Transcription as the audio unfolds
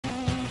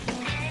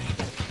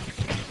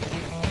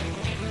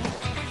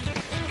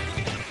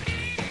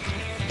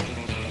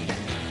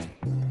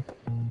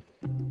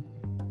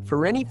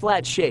For any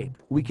flat shape,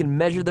 we can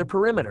measure the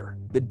perimeter,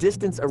 the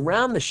distance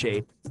around the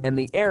shape, and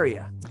the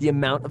area, the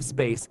amount of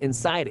space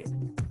inside it.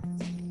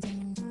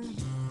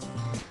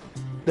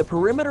 The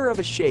perimeter of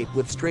a shape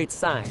with straight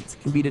sides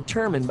can be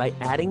determined by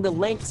adding the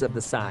lengths of the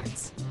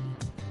sides,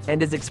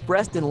 and is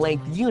expressed in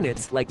length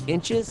units like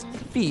inches,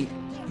 feet,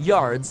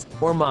 yards,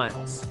 or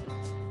miles.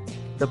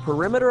 The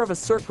perimeter of a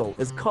circle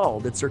is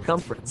called its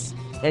circumference,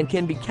 and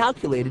can be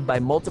calculated by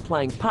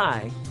multiplying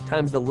pi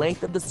times the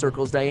length of the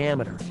circle's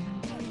diameter.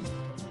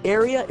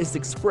 Area is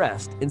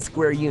expressed in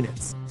square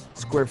units,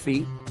 square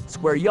feet,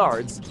 square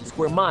yards,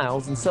 square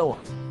miles, and so on.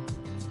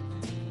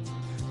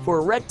 For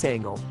a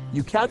rectangle,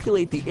 you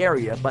calculate the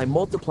area by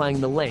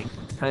multiplying the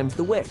length times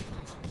the width.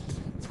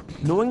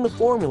 Knowing the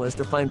formulas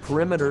to find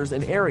perimeters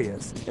and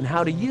areas and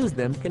how to use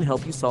them can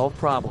help you solve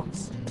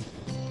problems.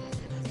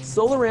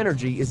 Solar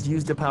energy is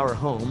used to power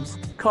homes,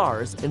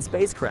 cars, and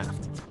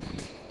spacecraft.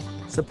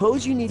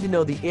 Suppose you need to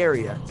know the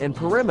area and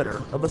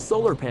perimeter of a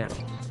solar panel.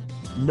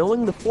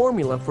 Knowing the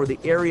formula for the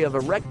area of a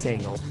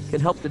rectangle can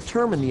help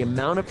determine the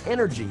amount of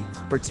energy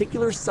a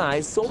particular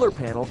size solar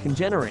panel can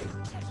generate.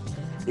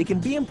 It can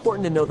be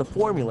important to know the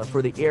formula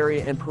for the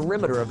area and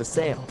perimeter of a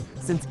sail,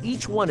 since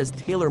each one is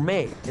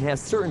tailor-made and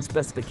has certain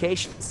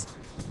specifications.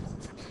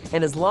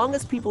 And as long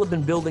as people have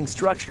been building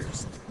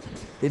structures,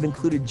 they've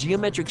included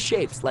geometric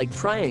shapes like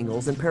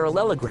triangles and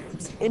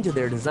parallelograms into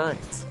their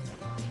designs.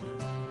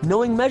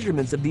 Knowing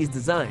measurements of these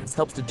designs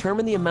helps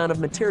determine the amount of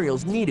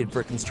materials needed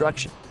for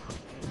construction.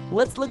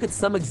 Let's look at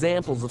some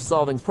examples of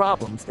solving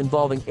problems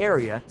involving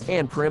area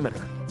and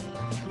perimeter.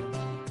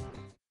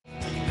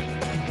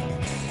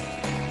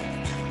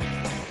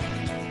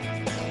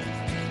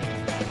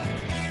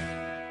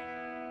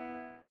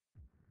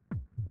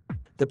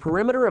 The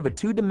perimeter of a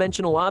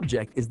two-dimensional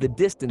object is the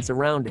distance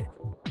around it.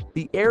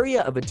 The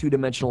area of a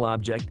two-dimensional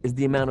object is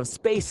the amount of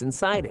space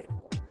inside it.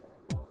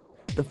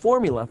 The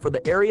formula for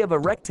the area of a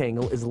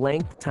rectangle is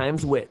length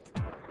times width.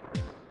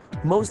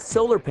 Most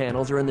solar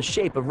panels are in the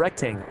shape of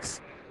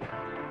rectangles.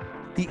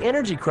 The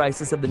energy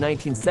crisis of the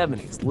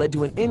 1970s led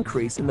to an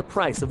increase in the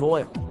price of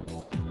oil.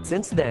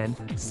 Since then,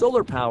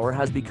 solar power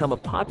has become a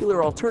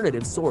popular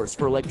alternative source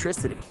for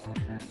electricity.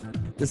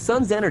 The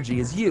sun's energy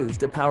is used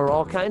to power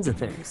all kinds of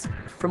things,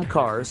 from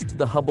cars to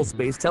the Hubble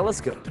Space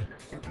Telescope.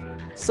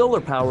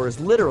 Solar power is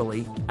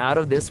literally out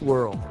of this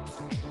world.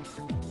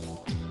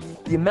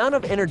 The amount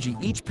of energy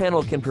each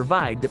panel can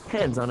provide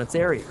depends on its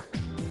area.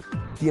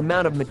 The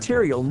amount of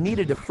material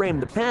needed to frame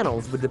the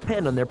panels would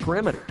depend on their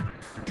perimeter.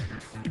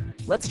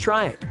 Let's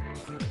try it.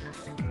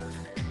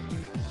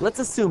 Let's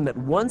assume that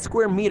 1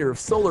 square meter of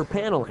solar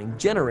paneling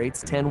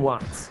generates 10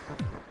 watts.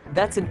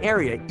 That's an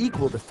area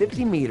equal to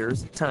 50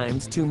 meters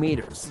times 2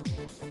 meters.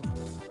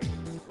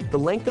 The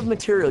length of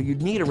material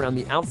you'd need around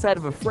the outside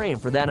of a frame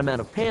for that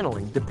amount of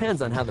paneling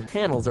depends on how the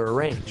panels are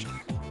arranged.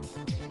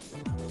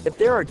 If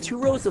there are 2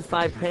 rows of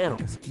 5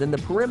 panels, then the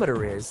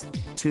perimeter is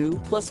 2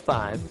 plus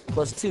 5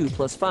 plus 2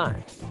 plus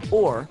 5,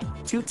 or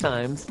 2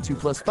 times 2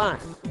 plus 5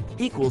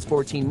 equals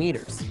 14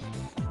 meters.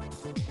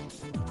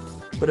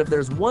 But if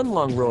there's 1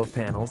 long row of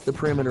panels, the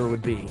perimeter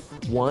would be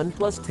 1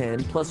 plus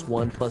 10 plus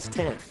 1 plus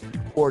 10,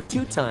 or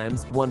 2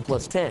 times 1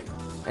 plus 10,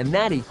 and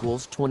that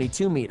equals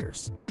 22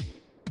 meters.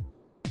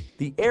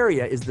 The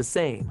area is the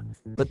same,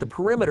 but the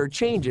perimeter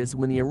changes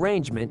when the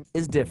arrangement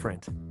is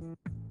different.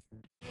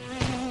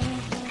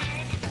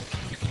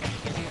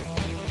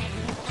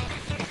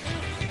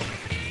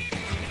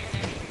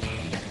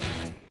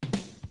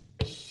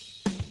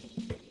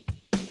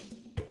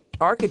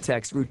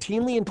 Architects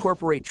routinely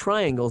incorporate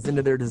triangles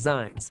into their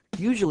designs,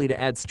 usually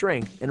to add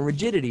strength and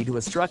rigidity to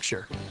a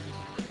structure.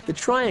 The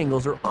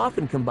triangles are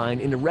often combined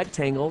into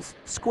rectangles,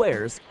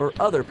 squares, or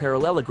other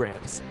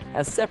parallelograms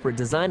as separate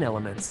design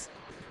elements.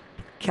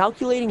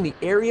 Calculating the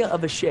area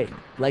of a shape,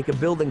 like a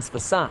building's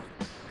facade,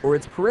 or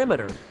its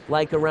perimeter,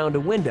 like around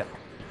a window,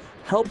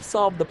 helps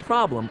solve the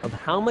problem of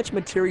how much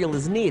material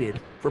is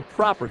needed for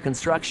proper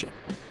construction.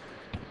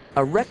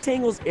 A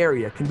rectangle's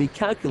area can be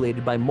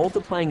calculated by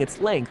multiplying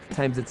its length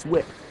times its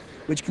width,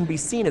 which can be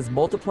seen as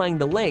multiplying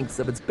the lengths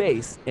of its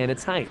base and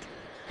its height.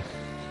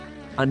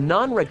 A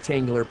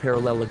non-rectangular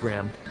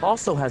parallelogram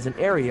also has an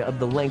area of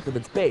the length of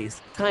its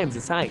base times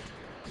its height.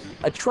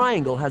 A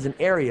triangle has an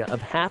area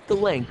of half the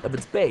length of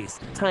its base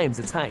times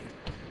its height.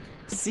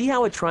 See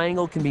how a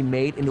triangle can be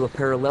made into a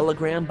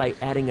parallelogram by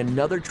adding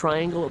another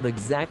triangle of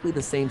exactly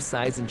the same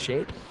size and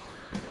shape?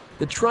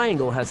 The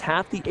triangle has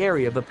half the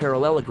area of a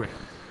parallelogram.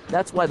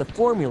 That's why the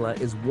formula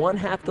is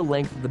 1/2 the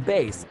length of the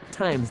base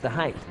times the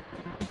height.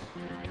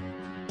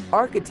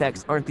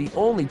 Architects aren't the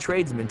only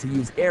tradesmen to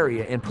use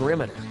area and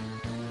perimeter.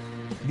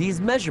 These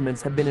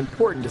measurements have been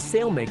important to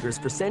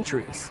sailmakers for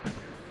centuries.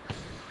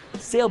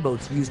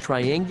 Sailboats use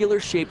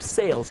triangular-shaped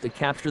sails to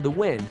capture the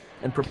wind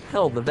and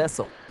propel the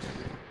vessel.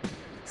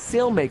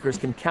 Sailmakers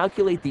can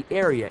calculate the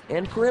area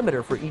and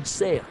perimeter for each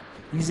sail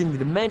using the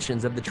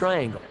dimensions of the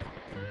triangle.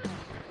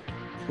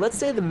 Let's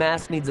say the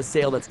mast needs a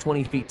sail that's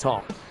 20 feet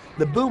tall.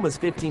 The boom is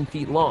 15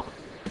 feet long,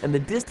 and the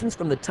distance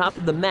from the top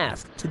of the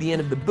mast to the end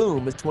of the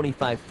boom is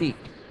 25 feet.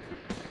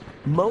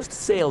 Most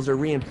sails are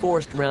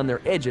reinforced around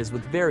their edges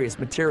with various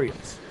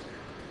materials.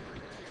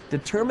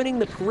 Determining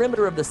the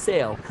perimeter of the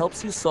sail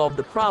helps you solve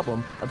the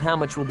problem of how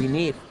much will be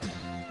needed.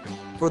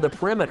 For the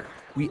perimeter,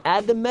 we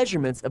add the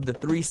measurements of the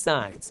three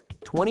sides,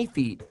 20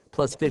 feet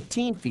plus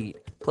 15 feet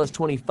plus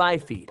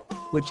 25 feet,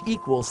 which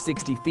equals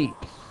 60 feet.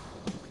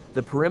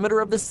 The perimeter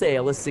of the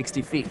sail is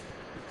 60 feet.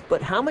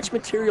 But how much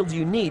material do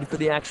you need for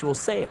the actual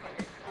sail?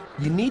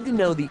 You need to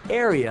know the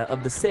area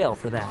of the sail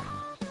for that.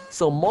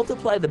 So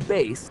multiply the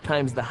base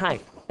times the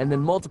height, and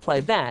then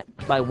multiply that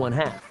by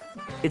 1/2.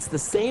 It's the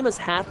same as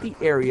half the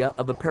area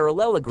of a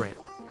parallelogram.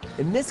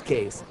 In this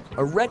case,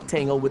 a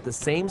rectangle with the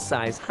same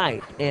size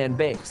height and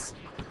base.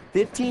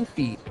 15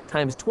 feet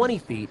times 20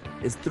 feet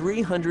is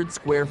 300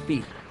 square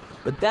feet,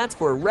 but that's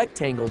for a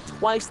rectangle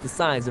twice the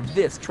size of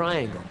this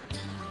triangle.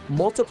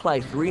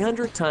 Multiply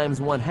 300 times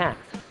 1/2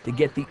 to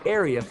get the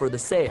area for the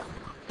sail,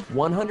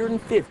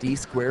 150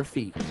 square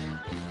feet.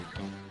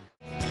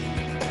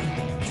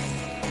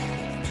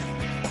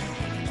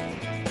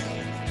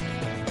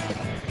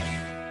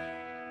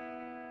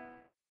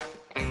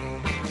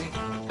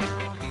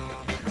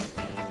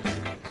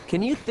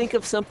 Can you think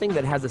of something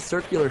that has a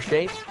circular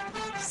shape?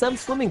 Some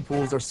swimming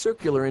pools are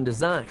circular in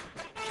design.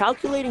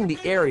 Calculating the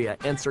area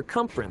and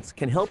circumference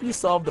can help you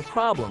solve the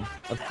problem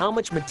of how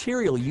much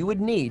material you would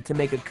need to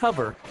make a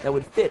cover that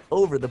would fit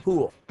over the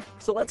pool.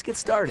 So let's get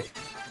started.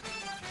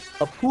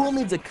 A pool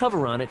needs a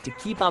cover on it to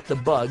keep out the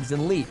bugs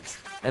and leaves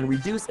and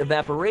reduce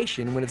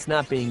evaporation when it's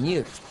not being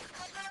used.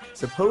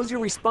 Suppose you're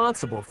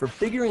responsible for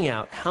figuring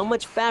out how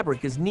much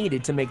fabric is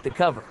needed to make the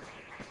cover.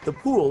 The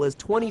pool is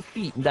 20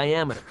 feet in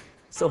diameter,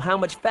 so how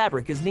much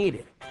fabric is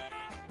needed?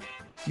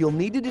 You'll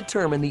need to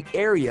determine the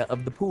area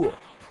of the pool.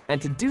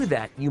 And to do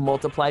that, you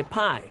multiply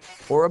pi,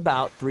 or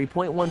about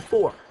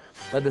 3.14,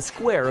 by the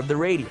square of the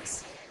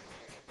radius.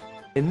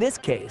 In this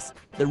case,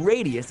 the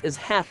radius is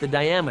half the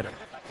diameter,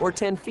 or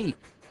 10 feet.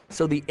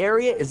 So the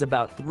area is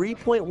about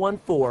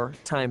 3.14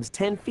 times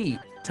 10 feet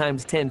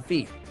times 10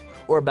 feet,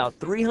 or about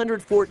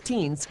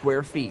 314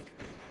 square feet.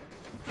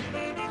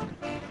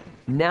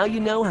 Now you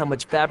know how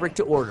much fabric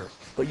to order,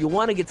 but you'll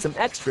want to get some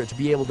extra to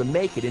be able to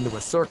make it into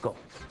a circle.